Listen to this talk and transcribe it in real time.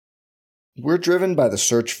We're driven by the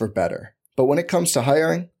search for better. But when it comes to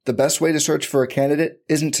hiring, the best way to search for a candidate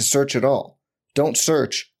isn't to search at all. Don't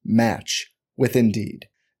search, match with Indeed.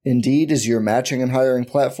 Indeed is your matching and hiring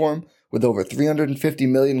platform with over 350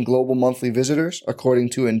 million global monthly visitors,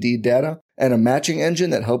 according to Indeed data, and a matching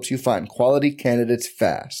engine that helps you find quality candidates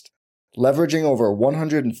fast. Leveraging over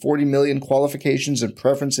 140 million qualifications and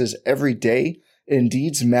preferences every day,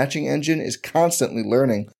 Indeed's matching engine is constantly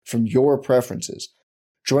learning from your preferences.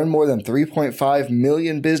 Join more than 3.5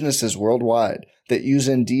 million businesses worldwide that use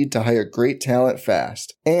Indeed to hire great talent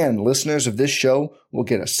fast. And listeners of this show will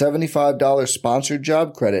get a $75 sponsored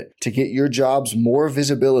job credit to get your jobs more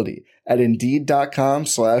visibility at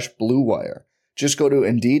Indeed.com/Blue Wire. Just go to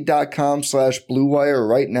Indeed.com/Blue Wire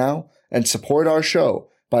right now and support our show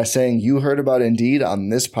by saying you heard about Indeed on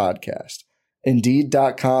this podcast.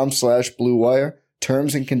 Indeed.com/Blue Wire.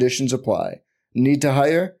 Terms and conditions apply. Need to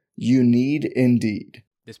hire? You need Indeed.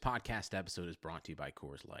 This podcast episode is brought to you by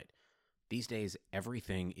Coors Light. These days,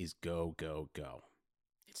 everything is go, go, go.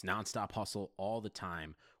 It's nonstop hustle all the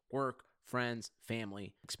time. Work, friends,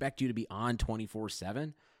 family, expect you to be on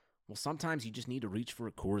 24/7. Well, sometimes you just need to reach for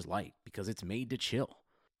a Coors Light because it's made to chill.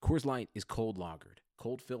 Coors Light is cold lagered,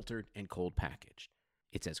 cold filtered, and cold packaged.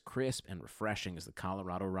 It's as crisp and refreshing as the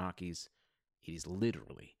Colorado Rockies. It is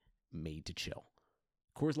literally made to chill.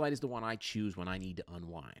 Coors Light is the one I choose when I need to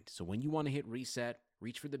unwind. So when you want to hit reset,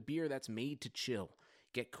 reach for the beer that's made to chill.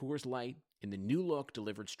 Get Coors Light in the new look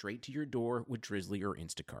delivered straight to your door with Drizzly or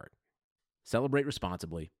Instacart. Celebrate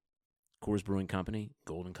responsibly. Coors Brewing Company,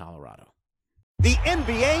 Golden, Colorado. The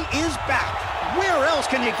NBA is back. Where else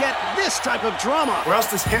can you get this type of drama? Where else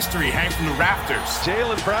does history hang from the rafters?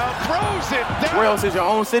 Jaylen Brown throws it down. Where else is your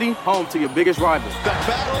own city home to your biggest rival? The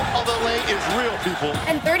Battle of LA is real, people.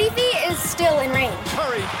 And 30 feet is still in range.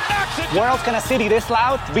 Curry knocks it. Where else can a city this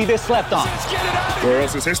loud be this slept on? Where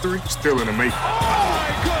else is history still in the making? Oh, my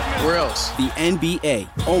goodness. Where else? The NBA,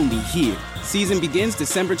 only here. Season begins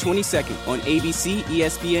December 22nd on ABC,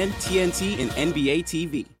 ESPN, TNT, and NBA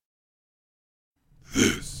TV.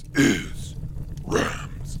 This is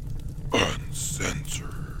Rams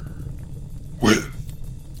Uncensored with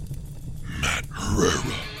Matt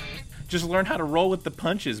Herrera. Just learn how to roll with the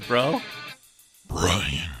punches, bro.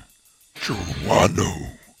 Brian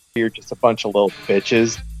Joanno. You're just a bunch of little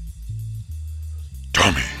bitches.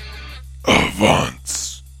 Tommy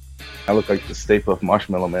Avance. I look like the Stay Puft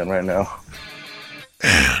Marshmallow Man right now.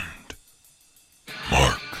 And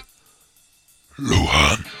Mark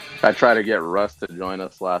Lujan. I tried to get Russ to join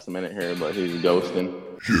us last minute here, but he's ghosting.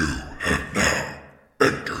 You have now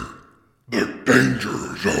entered the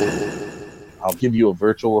danger zone. I'll give you a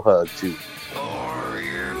virtual hug, too. Are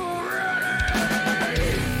you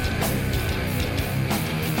ready?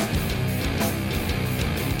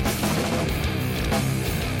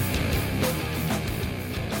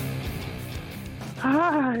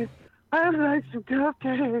 Hi, I'd like some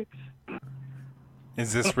cupcakes.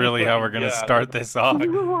 Is this really how we're going to start this off?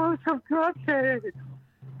 You want some cupcakes?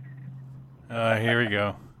 Here we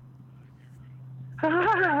go.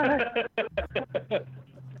 Hi.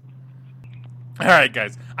 All right,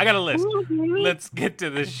 guys. I got a list. Let's get to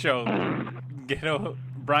this show.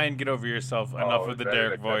 Brian, get over yourself. Enough of the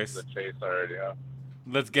Derek voice. The chase already, huh?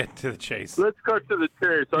 Let's get to the chase. Let's cut to the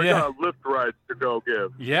chase. I got lift rides to go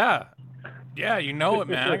give. Yeah. Yeah, you know it,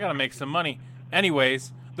 man. I got to make some money.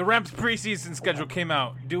 Anyways, the Rams preseason schedule came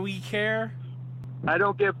out. Do we care? I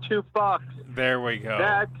don't give two fucks. There we go.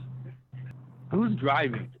 Next. Who's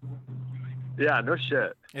driving? Yeah, no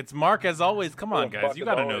shit. It's Mark as always. Come on, guys. You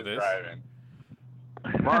got to know this. Driving.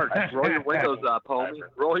 Mark, roll your windows up, homie.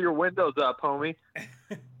 Roll your windows up, homie.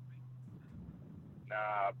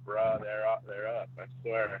 Nah, bro, they're up. I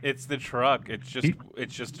swear. It's the truck. It's just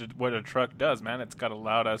what a truck does, man. It's got a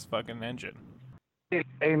loud ass fucking engine.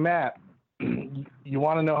 Hey, Matt. You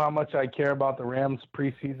want to know how much I care about the Rams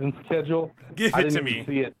preseason schedule? Give it to me.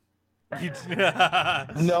 See it.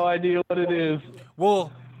 No idea what it is.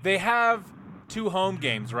 Well, they have 2 home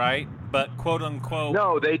games, right? But quote unquote.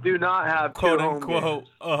 No, they do not have quote 2 unquote home games.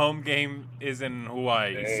 A home game is in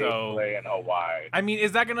Hawaii. They so play in Hawaii. I mean,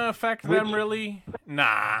 is that gonna affect them really?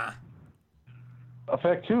 Nah.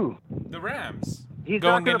 Affect who? The Rams. He's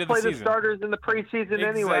going not going into to play the season. starters in the preseason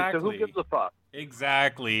anyway, so who gives a fuck?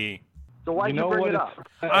 Exactly. So why'd you bring it up?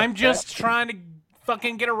 I'm just trying to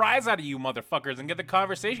fucking get a rise out of you motherfuckers and get the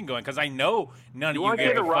conversation going, because I know none of you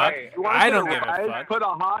give a fuck. I don't give a fuck. Put a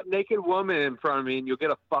hot naked woman in front of me and you'll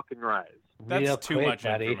get a fucking rise. That's too much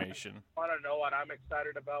information. Want to know what I'm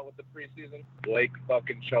excited about with the preseason? Blake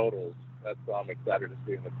fucking Chodles. That's what I'm excited to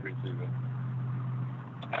see in the preseason.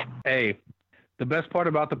 Hey, The best part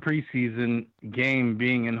about the preseason game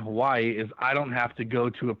being in Hawaii is I don't have to go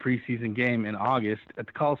to a preseason game in August at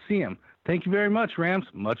the Coliseum. Thank you very much, Rams.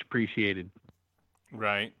 Much appreciated.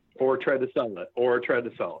 Right. Or try to sell it.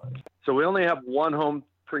 So we only have one home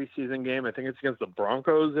preseason game. I think it's against the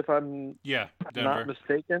Broncos, if I'm not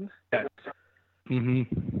mistaken. Yes. Mm-hmm.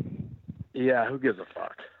 Yeah, who gives a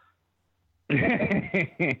fuck?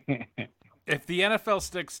 If the NFL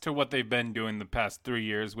sticks to what they've been doing the past 3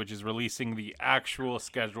 years, which is releasing the actual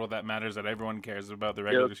schedule that matters, that everyone cares about, the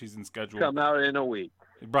regular season schedule. Come out in a week.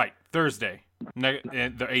 Right, Thursday, the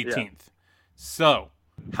 18th. Yeah. So,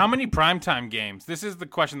 how many primetime games? This is the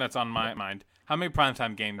question that's on my mind. How many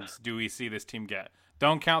primetime games do we see this team get?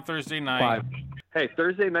 Don't count Thursday night. 5. Hey,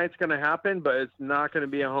 Thursday night's going to happen, but it's not going to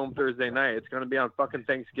be a home Thursday night. It's going to be on fucking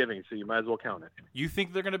Thanksgiving, so you might as well count it. You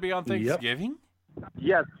think they're going to be on Thanksgiving? Yep.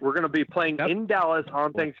 Yes, we're going to be playing in Dallas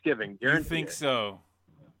on Thanksgiving. You think so?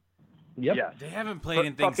 Yep. Yes. They haven't played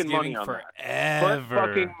in Thanksgiving forever. Put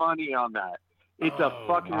fucking money on that. It's a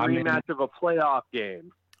fucking rematch of a playoff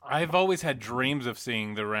game. I've always had dreams of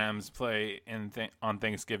seeing the Rams play on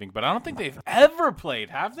Thanksgiving, but I don't think they've ever played,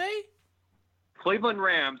 have they? Cleveland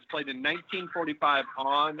Rams played in 1945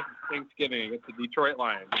 on Thanksgiving against the Detroit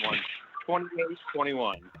Lions and won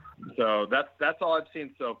 28-21. So that's all I've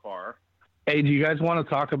seen so far. Hey, do you guys want to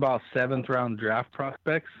talk about 7th-round draft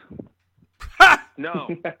prospects? No.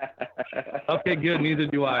 Okay, good. Neither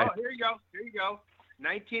do I. Oh, here you go.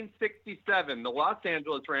 1967, the Los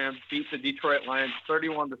Angeles Rams beat the Detroit Lions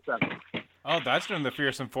 31-7. Oh, that's during the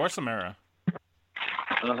Fearsome Foursome era.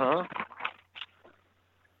 Uh-huh.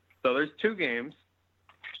 So there's 3 games.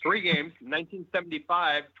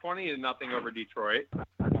 1975, 20-0 over Detroit.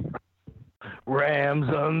 Rams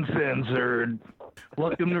Uncensored.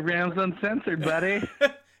 Welcome to Rams Uncensored, buddy.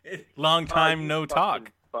 Long time no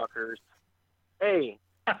talk. Fuckers. Hey,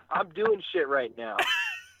 I'm doing shit right now. You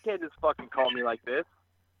can't just fucking call me like this.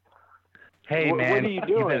 Hey, man. What are you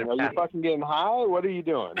doing? Are you fucking getting high? What are you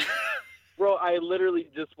doing? Bro, I literally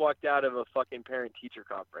just walked out of a fucking parent-teacher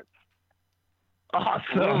conference.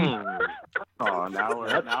 Awesome. Oh, now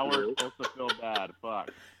we're supposed to feel bad.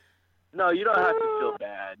 Fuck. No, you don't have to feel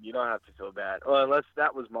bad. You don't have to feel bad. Well, unless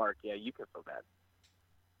that was Mark. Yeah, you can feel bad.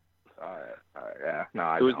 All right. Yeah.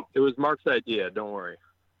 No, it was Mark's idea. Don't worry.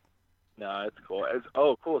 No, it's cool.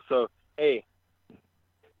 Cool. So, hey,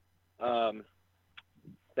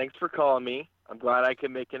 thanks for calling me. I'm glad I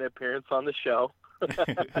can make an appearance on the show.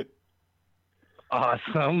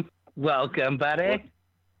 Awesome. Welcome, buddy.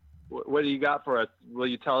 What do you got for us? Will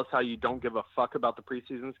you tell us how you don't give a fuck about the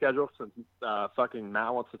preseason schedule since fucking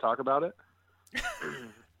Matt wants to talk about it?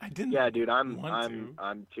 I didn't. Yeah, dude, I'm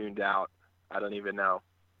tuned out. I don't even know.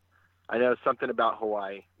 I know something about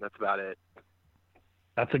Hawaii. That's about it.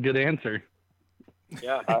 That's a good answer.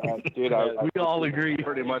 Yeah, dude, we all agree.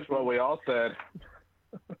 Pretty much what we all said.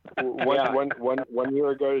 One year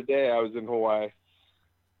ago today, I was in Hawaii.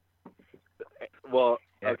 Well,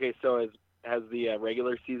 okay, so has the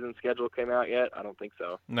regular season schedule came out yet? I don't think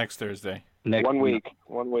so. Next Thursday. One week.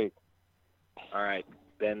 All right,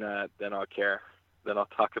 then I'll care. Then I'll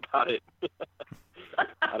talk about it.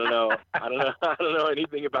 I don't know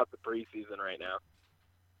anything about the preseason right now.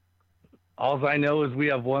 All I know is we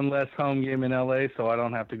have one less home game in LA, so I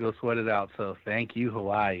don't have to go sweat it out. So thank you,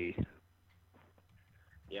 Hawaii.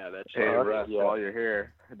 Yeah, that's Hey, Russ, while you're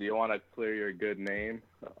here, do you want to clear your good name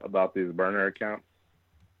about these burner accounts?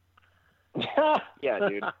 Yeah,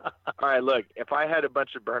 dude. All right, look, if I had a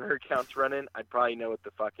bunch of burner accounts running, I'd probably know what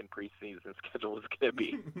the fucking preseason schedule was going to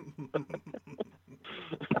be.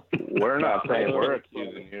 We're not saying we're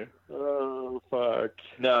accusing you. Oh, fuck.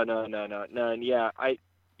 No. And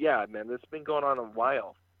yeah, man, this has been going on a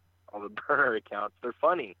while. All the burner accounts, they're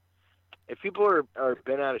funny. If people are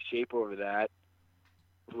bent out of shape over that,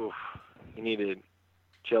 oof, you need to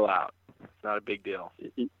chill out. It's not a big deal.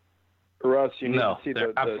 Russ, you need to see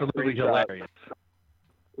they're absolutely hilarious.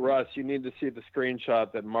 Russ, you need to see the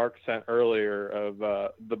screenshot that Mark sent earlier of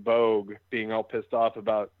the Vogue being all pissed off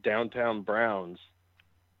about downtown Browns.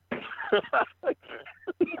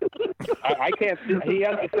 I can't see. He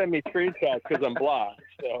has to send me screenshots because I'm blocked.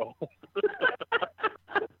 So.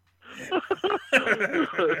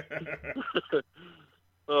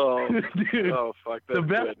 Dude, fuck. The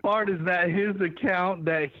best part is that his account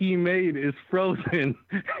that he made is frozen,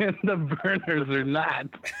 and the burners are not.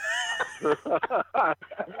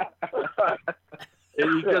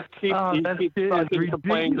 He just keeps fucking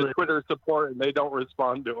complaining to Twitter support, and they don't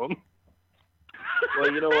respond to him.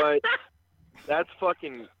 Well, you know what? That's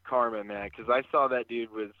fucking karma, man. Because I saw that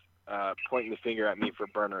dude was pointing the finger at me for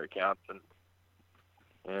burner accounts, and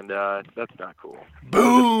and that's not cool.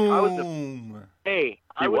 Boom! I was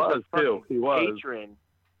a too. He was. patron.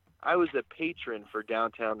 I was a patron for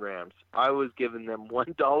Downtown Rams. I was giving them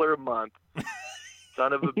 $1 a month.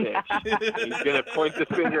 Son of a bitch. He's gonna point the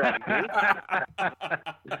finger at me.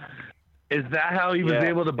 Is that how he was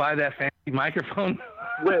able to buy that fancy microphone?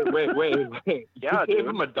 Wait. Yeah, you gave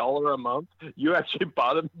him $1 a month? You actually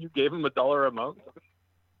bought him? You gave him $1 a month?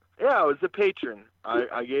 Yeah, I was a patron.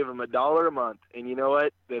 I gave him $1 a month, and you know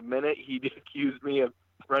what? The minute he accused me of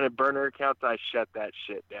running burner accounts, I shut that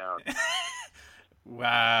shit down.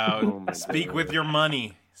 Wow. Speak with your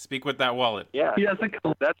money. Speak with that wallet. Yeah, He has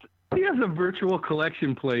a virtual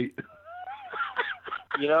collection plate.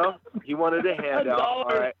 you know, he wanted a handout. All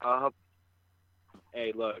right, I'll help.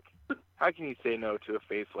 Hey, look, how can you say no to a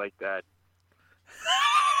face like that?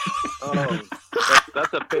 Oh,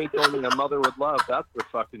 that's a face only a mother would love. That's for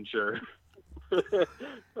fucking sure. On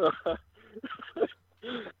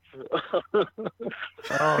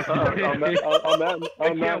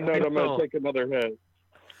that note, I'm going to take another hit.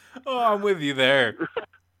 Oh, I'm with you there.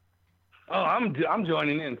 Oh, I'm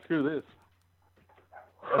joining in. Screw this.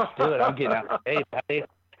 Let's do it. I'm getting out. Hey, buddy.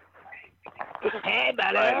 Hey,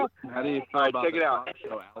 buddy. How do you feel about check it out.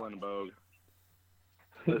 Show Alan Bogue?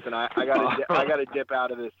 Listen, I gotta dip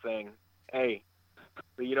out of this thing. Hey,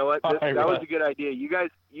 but you know what? That was a good idea. You guys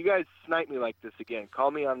snipe me like this again.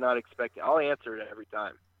 Call me. I'm not expecting. I'll answer it every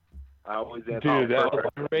time. I always answer. Dude, that was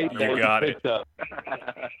great. You got it.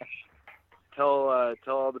 Tell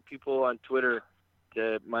all the people on Twitter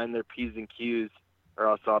to mind their P's and Q's, or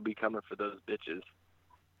else I'll be coming for those bitches.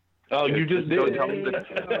 Oh, you just did.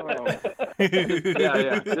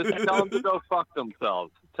 Yeah. Just tell them to go fuck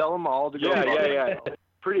themselves. Tell them all to go. Yeah.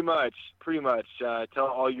 Pretty much. Tell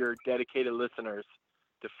all your dedicated listeners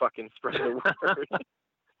to fucking spread the word.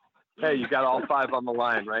 Hey, you got all 5 on the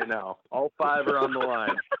line right now. All 5 are on the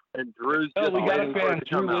line, and Drew's just we got waiting a for fan. it to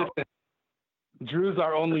come out. Drew's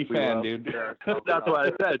our only fan, dude. That's what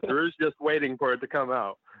I said. Drew's just waiting for it to come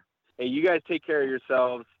out. Hey, you guys take care of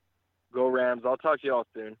yourselves. Go Rams. I'll talk to y'all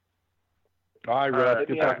soon. All right, Russ.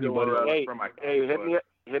 Good talking to you, buddy. Hey,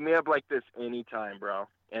 hit me up like this anytime, bro.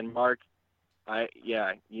 And Mark, you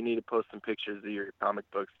need to post some pictures of your comic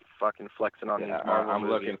books. Fucking flexing on these Marvel I'm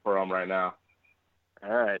movies. looking for them right now.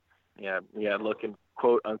 All right. Yeah, looking,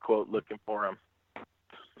 quote unquote, looking for them.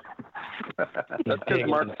 That's because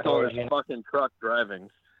Mark's still in his fucking truck driving.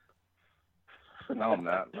 No, I'm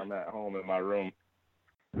not. I'm at home in my room.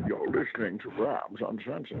 You're listening to Rams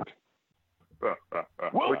Uncensored. What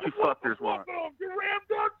you fuckers want? Rams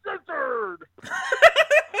Uncensored!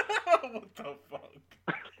 What the fuck?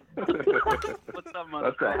 What's up,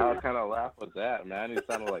 motherfucker? How kind of laugh was that, man? He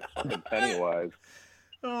sounded like fucking Pennywise.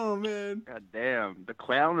 Oh, man. God damn. The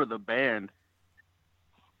clown or the band?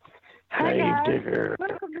 Hi, guys. Digger.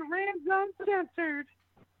 Welcome to Rams Uncensored.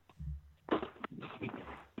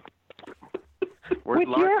 With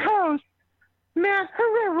your host, Matt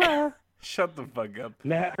Herrera. Shut the fuck up.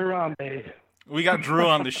 Matt Harambe. We got Drew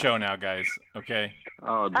on the show now, guys. Okay?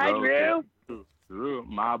 Oh, Drew. Hi, Drew. Drew,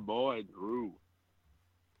 my boy, Drew.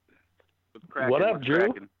 What up,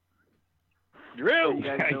 Drew? Cracking? Drew,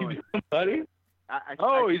 How you doing, buddy?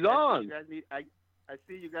 He's on. I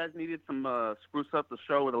see you guys needed some spruce up the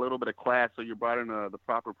show with a little bit of class, so you brought in the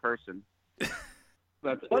proper person.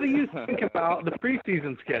 What do you think about the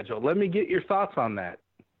preseason schedule? Let me get your thoughts on that.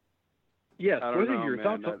 Yes, what are your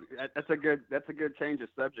thoughts? That's a good change of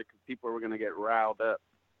subject because people are going to get riled up.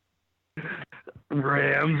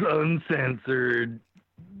 Rams Uncensored.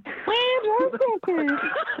 Rams Uncensored.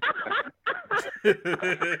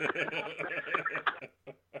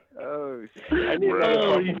 Oh, shit. I need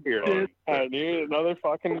another fucking beer. I need another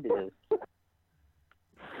fucking beer.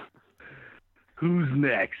 Who's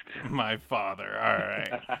next? My father. All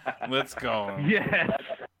right. Let's go. Yes.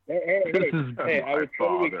 Hey, I could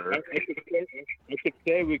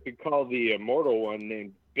say we could call the immortal one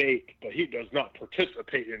named Bake, but he does not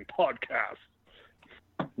participate in podcasts.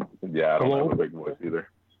 Yeah, I don't have a big voice either.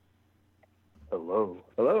 Hello.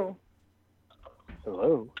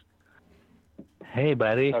 Hey,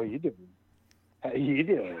 buddy. How you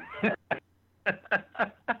doing?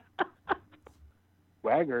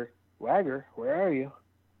 Wagger, where are you?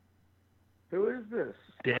 Who is this?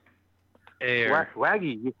 Air.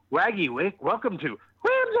 Waggy, welcome to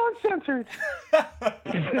Rams Uncensored.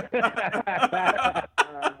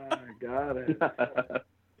 Got it.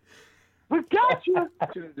 We got you.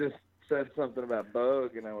 Should have just said something about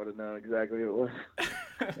Bogue, and I would have known exactly who it was.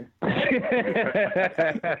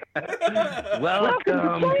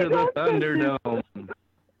 Welcome to the Thunderdome.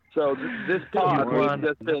 So this pod, we've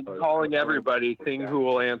just been calling everybody, seeing who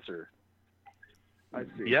will answer. I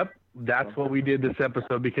see. Yep, that's what we did this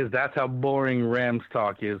episode because that's how boring Rams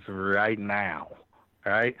talk is right now.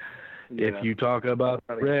 All right? Yeah. If you talk about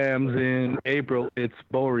Rams in April, it's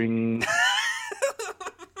boring.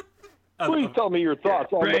 Please tell me your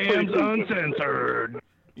thoughts on Rams the Uncensored.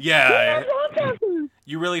 Yeah.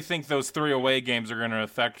 You really think those 3 away games are going to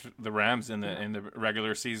affect the Rams in the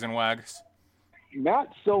regular season, Wags? Matt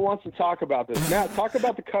still wants to talk about this. Matt, talk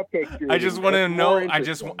about the cupcake series. I just want to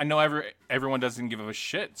That's know. more I know everyone doesn't give a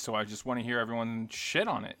shit, so I just want to hear everyone shit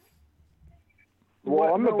on it.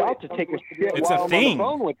 Well, I'm about to take a shit It's while a I'm thing. on the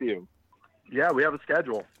phone with you. Yeah, we have a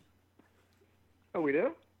schedule. Oh, we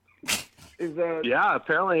do? Is Yeah,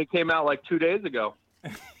 apparently it came out like 2 days ago.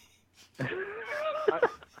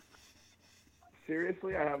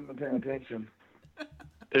 Seriously, I haven't been paying attention.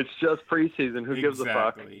 It's just preseason. Who gives a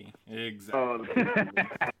fuck? Exactly.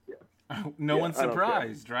 No one's I don't care.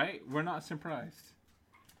 surprised, right? We're not surprised.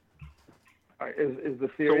 Is the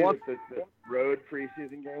theory that the road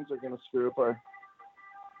preseason games are going to screw up our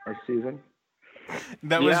season?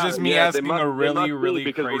 That was just me asking a really, really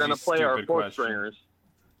because crazy, we're going to play our stupid fourth question. stringers.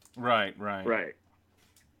 Right. Right.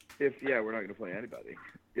 We're not going to play anybody.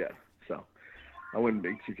 Yeah, so I wouldn't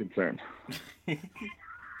be too concerned.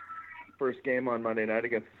 First game on Monday night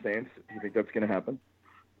against the Saints. Do you think that's going to happen?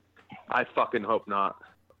 I fucking hope not.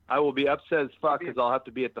 I will be upset as fuck because I'll have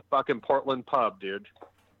to be at the fucking Portland pub, dude.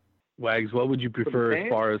 Wags, what would you prefer as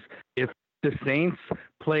far as if the Saints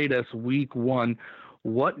played us week 1,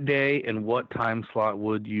 what day and what time slot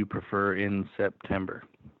would you prefer in September?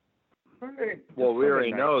 Well, we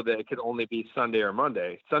already know that it could only be Sunday or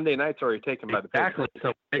Monday. Sunday night's already taken by the Exactly.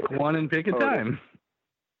 So pick one and pick a time.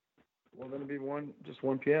 Well, then it'd be 1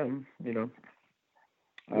 p.m., 1 p.m.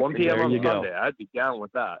 There on you go. Sunday. I'd be down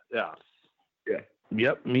with that. Yeah. Yeah.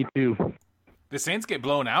 Yep, me too. The Saints get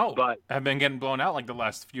blown out, but have been getting blown out like the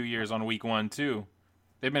last few years on week 1 too.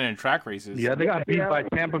 They've been in track races. Yeah, they got beat by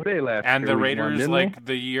Tampa Bay last year. And the week 1, Raiders didn't like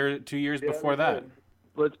the 2 years before that.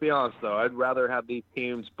 Let's be honest, though. I'd rather have these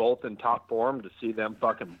teams both in top form to see them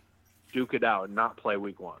fucking duke it out and not play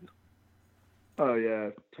week 1. Oh, yeah,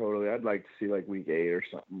 totally. I'd like to see, like, week 8 or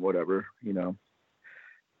something, whatever,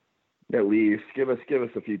 At least give us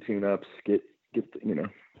a few tune-ups, get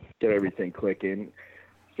everything clicking.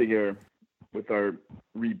 Figure with our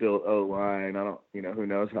rebuilt O-line, I don't, who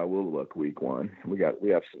knows how we'll look week 1. We have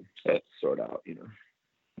some sets to sort out,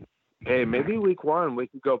 Hey, maybe week 1 we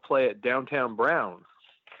could go play at Downtown Brown.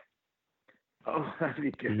 Oh, that'd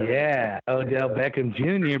be good. Yeah, Odell Beckham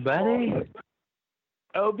Jr., buddy.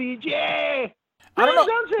 OBJ. I don't know.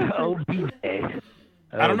 OBJ.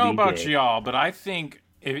 I don't know about y'all, but I think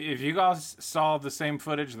if you guys saw the same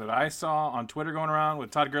footage that I saw on Twitter going around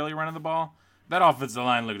with Todd Gurley running the ball, that offensive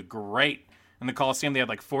line looked great. In the Coliseum, they had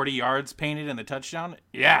like 40 yards painted in the touchdown.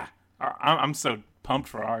 Yeah, I'm so pumped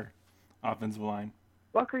for our offensive line.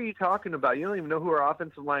 What are you talking about? You don't even know who our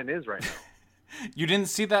offensive line is right now. You didn't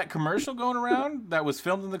see that commercial going around that was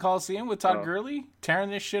filmed in the Coliseum with Todd Gurley tearing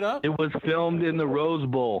this shit up? It was filmed in the Rose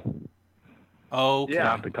Bowl. Oh, okay.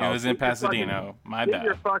 Yeah. It was in Pasadena. My Get bad.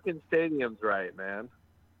 your fucking stadiums right, man.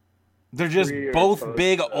 They're just both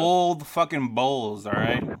big old fucking bowls, all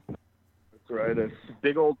right? That's right.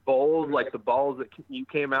 Big old bowls like the balls that you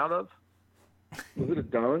came out of? Was it a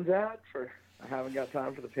Dones ad for I haven't got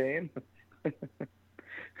time for the pain? Get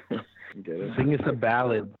it? Sing us a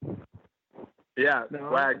ballad. Yeah, No.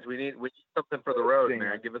 Wags, we need something for the road, Sing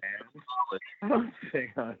man. on, Give us man. some I don't sing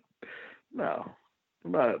on. No.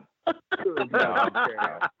 I'm not. No.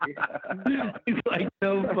 He's like,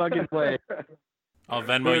 no fucking way. I'll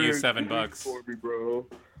Venmo you $7. For me, bro.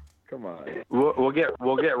 Come on. We'll get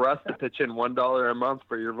Russ to pitch in $1 a month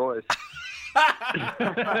for your voice.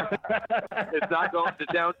 It's not going to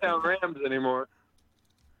Downtown Rams anymore.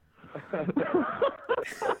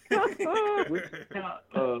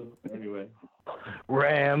 Anyway.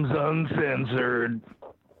 Rams Uncensored.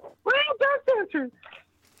 Rams Uncensored.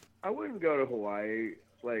 I wouldn't go to Hawaii.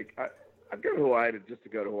 Like, I'd go to Hawaii just to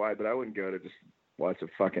go to Hawaii, but I wouldn't go to just watch a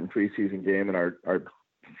fucking preseason game and our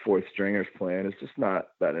fourth stringers playing. It's just not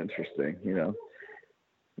that interesting,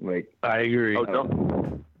 Like, I agree. Oh,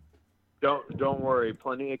 don't worry.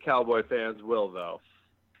 Plenty of Cowboy fans will, though.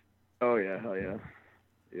 Oh yeah, hell yeah,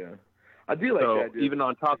 yeah. I do like So that. Dude. even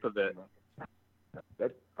on top of it,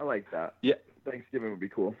 I like that. Yeah, Thanksgiving would be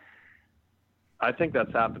cool. I think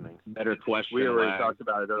that's happening. Better question. We already Wags. talked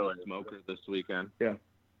about it earlier. Smoker this weekend. Yeah.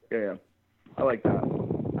 I like that.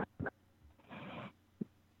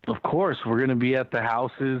 Of course, we're going to be at the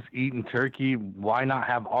houses eating turkey. Why not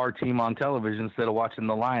have our team on television instead of watching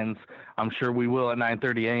the Lions? I'm sure we will at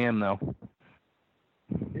 9:30 a.m. though.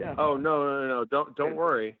 Yeah. Oh no! Don't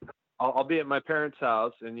worry. I'll be at my parents'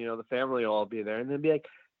 house, and the family will all be there, and they'll be like,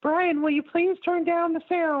 Brian, will you please turn down the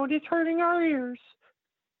sound? It's hurting our ears.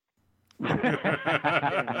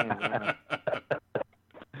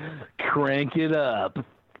 Crank it up.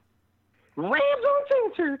 Rams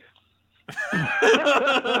Uncensored.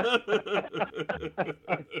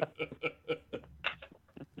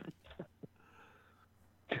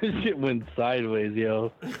 This shit went sideways,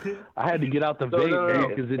 yo. I had to get out the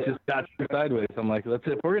vape because it just got sideways. I'm like, let's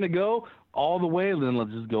if we're gonna go all the way, then let's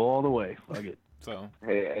just go all the way. Fuck it. So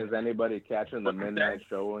Hey, is anybody catching the midnight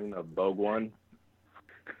showing of Vogue One?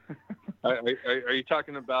 Are you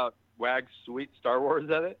talking about Wag's sweet Star Wars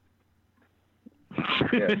edit?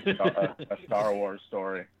 Yeah, a Star Wars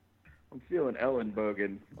story. I'm feeling Ellen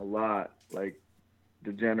Bogan a lot, like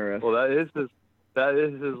DeGeneres. Well, that is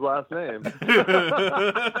his last name.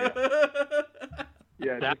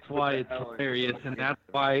 Yeah, That's why it's hilarious, and that's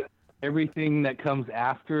why everything that comes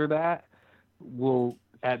after that will,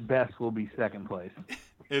 at best, will be second place.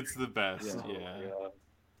 It's the best. Yeah.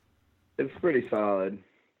 It's pretty solid.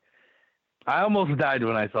 I almost died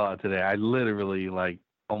when I saw it today. I literally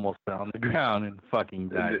almost fell on the ground and fucking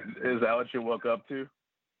died. Is that what you woke up to?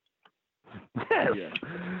 Yes. Yeah.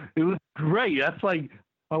 It was great. That's like,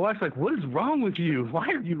 my wife's like, what is wrong with you? Why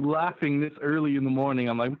are you laughing this early in the morning?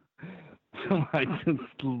 I'm like, so I just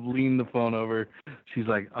leaned the phone over. She's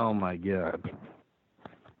like, oh my God.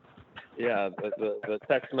 Yeah, the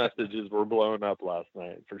text messages were blowing up last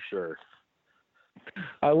night for sure.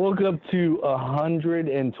 I woke up to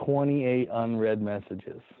 128 unread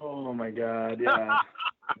messages. Oh my God, yeah.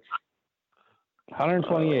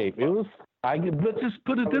 128. It was, let's just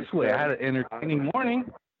put it this way. I had an entertaining morning.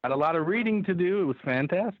 Had a lot of reading to do. It was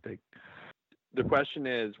fantastic. The question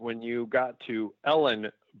is, when you got to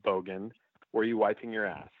Ellen Bogan, were you wiping your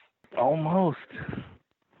ass? Almost.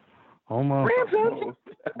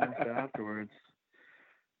 Afterwards.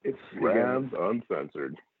 It's Rams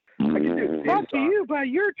Uncensored. Brought to you by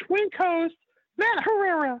your twink host, Matt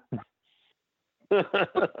Herrera.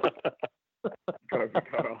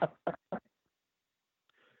 Carl.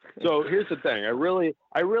 So here's the thing.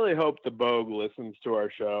 I really hope the Bogue listens to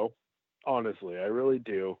our show. Honestly, I really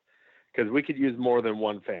do, because we could use more than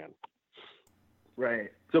one fan.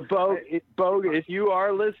 Right. So Bogue, if you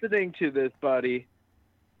are listening to this, buddy,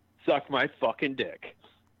 suck my fucking dick.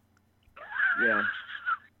 Yeah.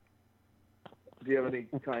 Do you have any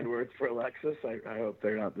kind words for Alexis? I hope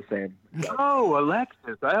they're not the same. Oh,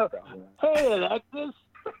 Alexis. Hey, Alexis.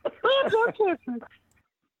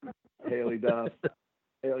 Haley Duff.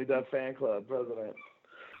 Haley Duff fan club president.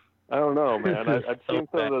 I don't know, man. I've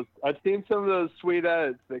seen some of those sweet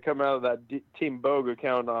edits that come out of that Team Bogue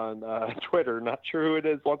account on Twitter. Not sure who it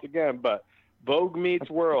is once again, but Bogue meets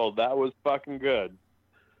World. That was fucking good.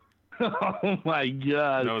 Oh my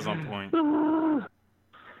God. That was on point.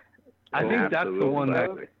 I think that's the one that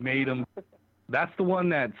made them. That's the one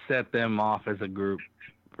that set them off as a group,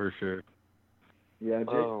 for sure. Yeah,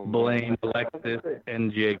 Blaine, Alexis,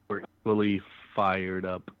 and Jake were equally fired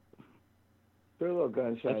up. They're a little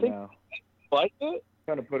gun shy now. Like it?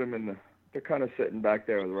 Kind of put them in the. They're kind of sitting back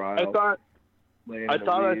there with Ryan. I thought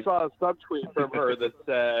I saw a subtweet from her that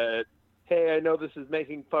said, "Hey, I know this is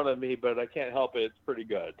making fun of me, but I can't help it. It's pretty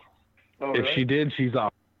good." Oh, if she did, she's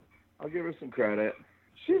off. I'll give her some credit.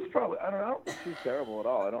 She's probably. I don't think she's terrible at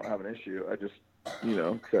all. I don't have an issue. I just,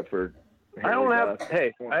 except for. I don't have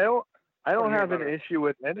an issue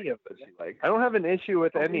with any of them. I don't have an issue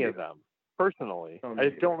with any of them. Personally, I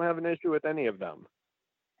don't have an issue with any of them.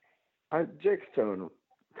 Jake's tone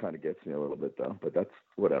kind of gets me a little bit, though, but that's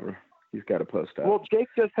whatever. He's got to post up. Well, Jake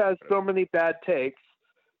just has so many bad takes.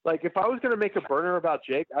 Like, if I was going to make a burner about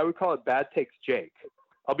Jake, I would call it Bad Takes Jake.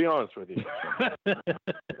 I'll be honest with you.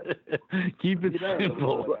 Keep it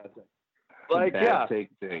simple. Like, yeah. Take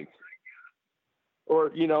Jake.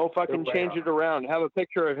 Or, fucking change it around. Have a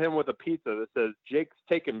picture of him with a pizza that says Jake's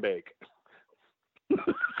Take and Bake.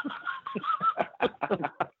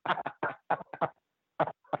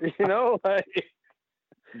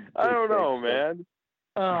 I don't know, man.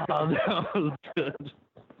 Oh, that was good.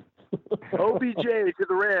 OBJ to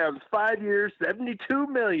the Rams, 5 years, $72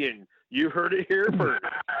 million. You heard it here first.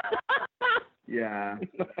 Yeah.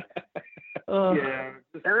 Yeah.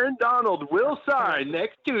 Aaron Donald will sign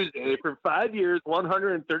next Tuesday for 5 years,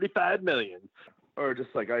 $135 million. Or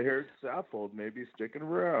just like I heard Saffold maybe sticking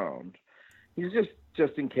around. He's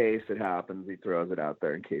just in case it happens, he throws it out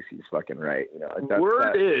there in case he's fucking right.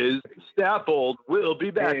 Word is Saffold will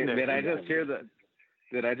be back next Did I year.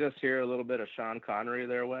 just hear a little bit of Sean Connery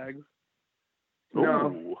there, Wags?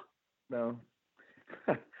 No.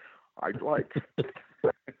 I'd like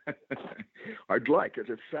I'd like it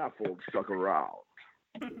if Saffold stuck around.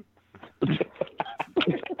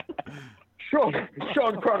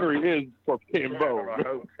 Sean Connery is for Timbo.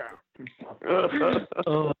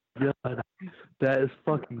 Oh God, that is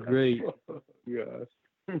fucking great. Yes.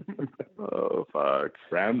 Oh fuck.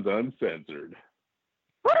 Rams Uncensored.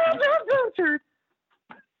 Rams Uncensored.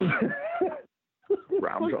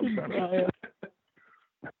 Rams Uncensored.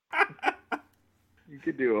 You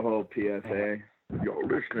could do a whole PSA. You're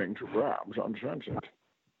listening to Rams Uncensored.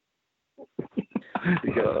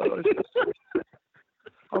 Because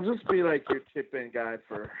I'll just be like your tip-in guy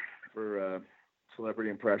for celebrity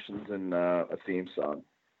impressions and a theme song.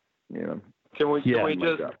 You know. Can we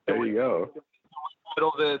just there you go.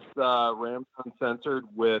 title this Rams Uncensored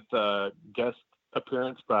with guest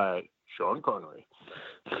appearance by Sean Connery?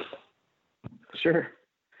 Sure.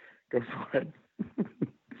 Go for it.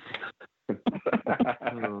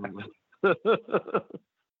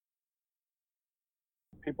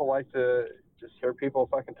 People like to just hear people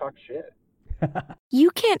fucking talk shit.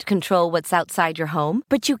 You can't control what's outside your home,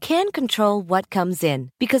 but you can control what comes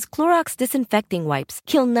in. Because Clorox disinfecting wipes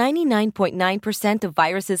kill 99.9% of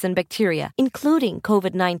viruses and bacteria, including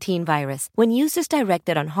COVID-19 virus, when used as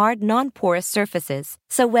directed on hard, non-porous surfaces.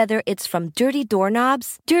 So whether it's from dirty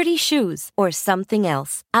doorknobs, dirty shoes, or something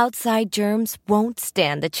else, outside germs won't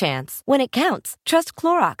stand a chance. When it counts, trust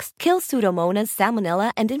Clorox. Kill Pseudomonas,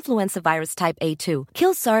 Salmonella, and influenza virus type A2.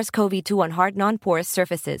 Kill SARS-CoV-2 on hard, non-porous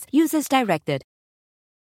surfaces. Use as directed.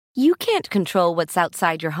 You can't control what's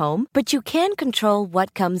outside your home, but you can control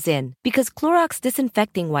what comes in. Because Clorox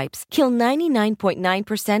disinfecting wipes kill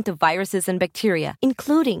 99.9% of viruses and bacteria,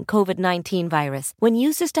 including COVID-19 virus, when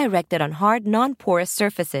used as directed on hard, non-porous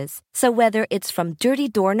surfaces. So whether it's from dirty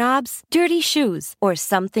doorknobs, dirty shoes, or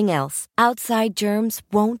something else, outside germs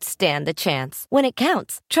won't stand a chance. When it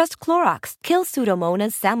counts, trust Clorox. Kill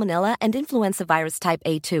Pseudomonas, Salmonella, and influenza virus type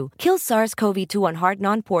A2. Kill SARS-CoV-2 on hard,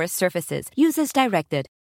 non-porous surfaces. Use as directed.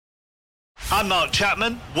 I'm Mark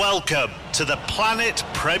Chapman. Welcome to the Planet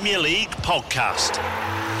Premier League podcast.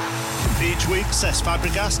 Each week, Cesc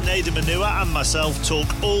Fabregas, Nader Manua and myself talk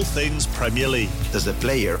all things Premier League. As a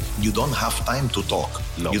player, you don't have time to talk.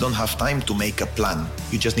 No. You don't have time to make a plan.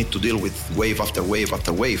 You just need to deal with wave after wave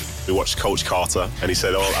after wave. We watched Coach Carter and he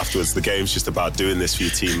said, afterwards, the game's just about doing this for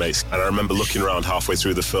your teammates. And I remember looking around halfway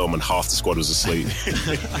through the film and half the squad was asleep.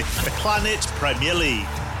 Planet Premier League.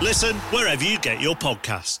 Listen wherever you get your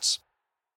podcasts.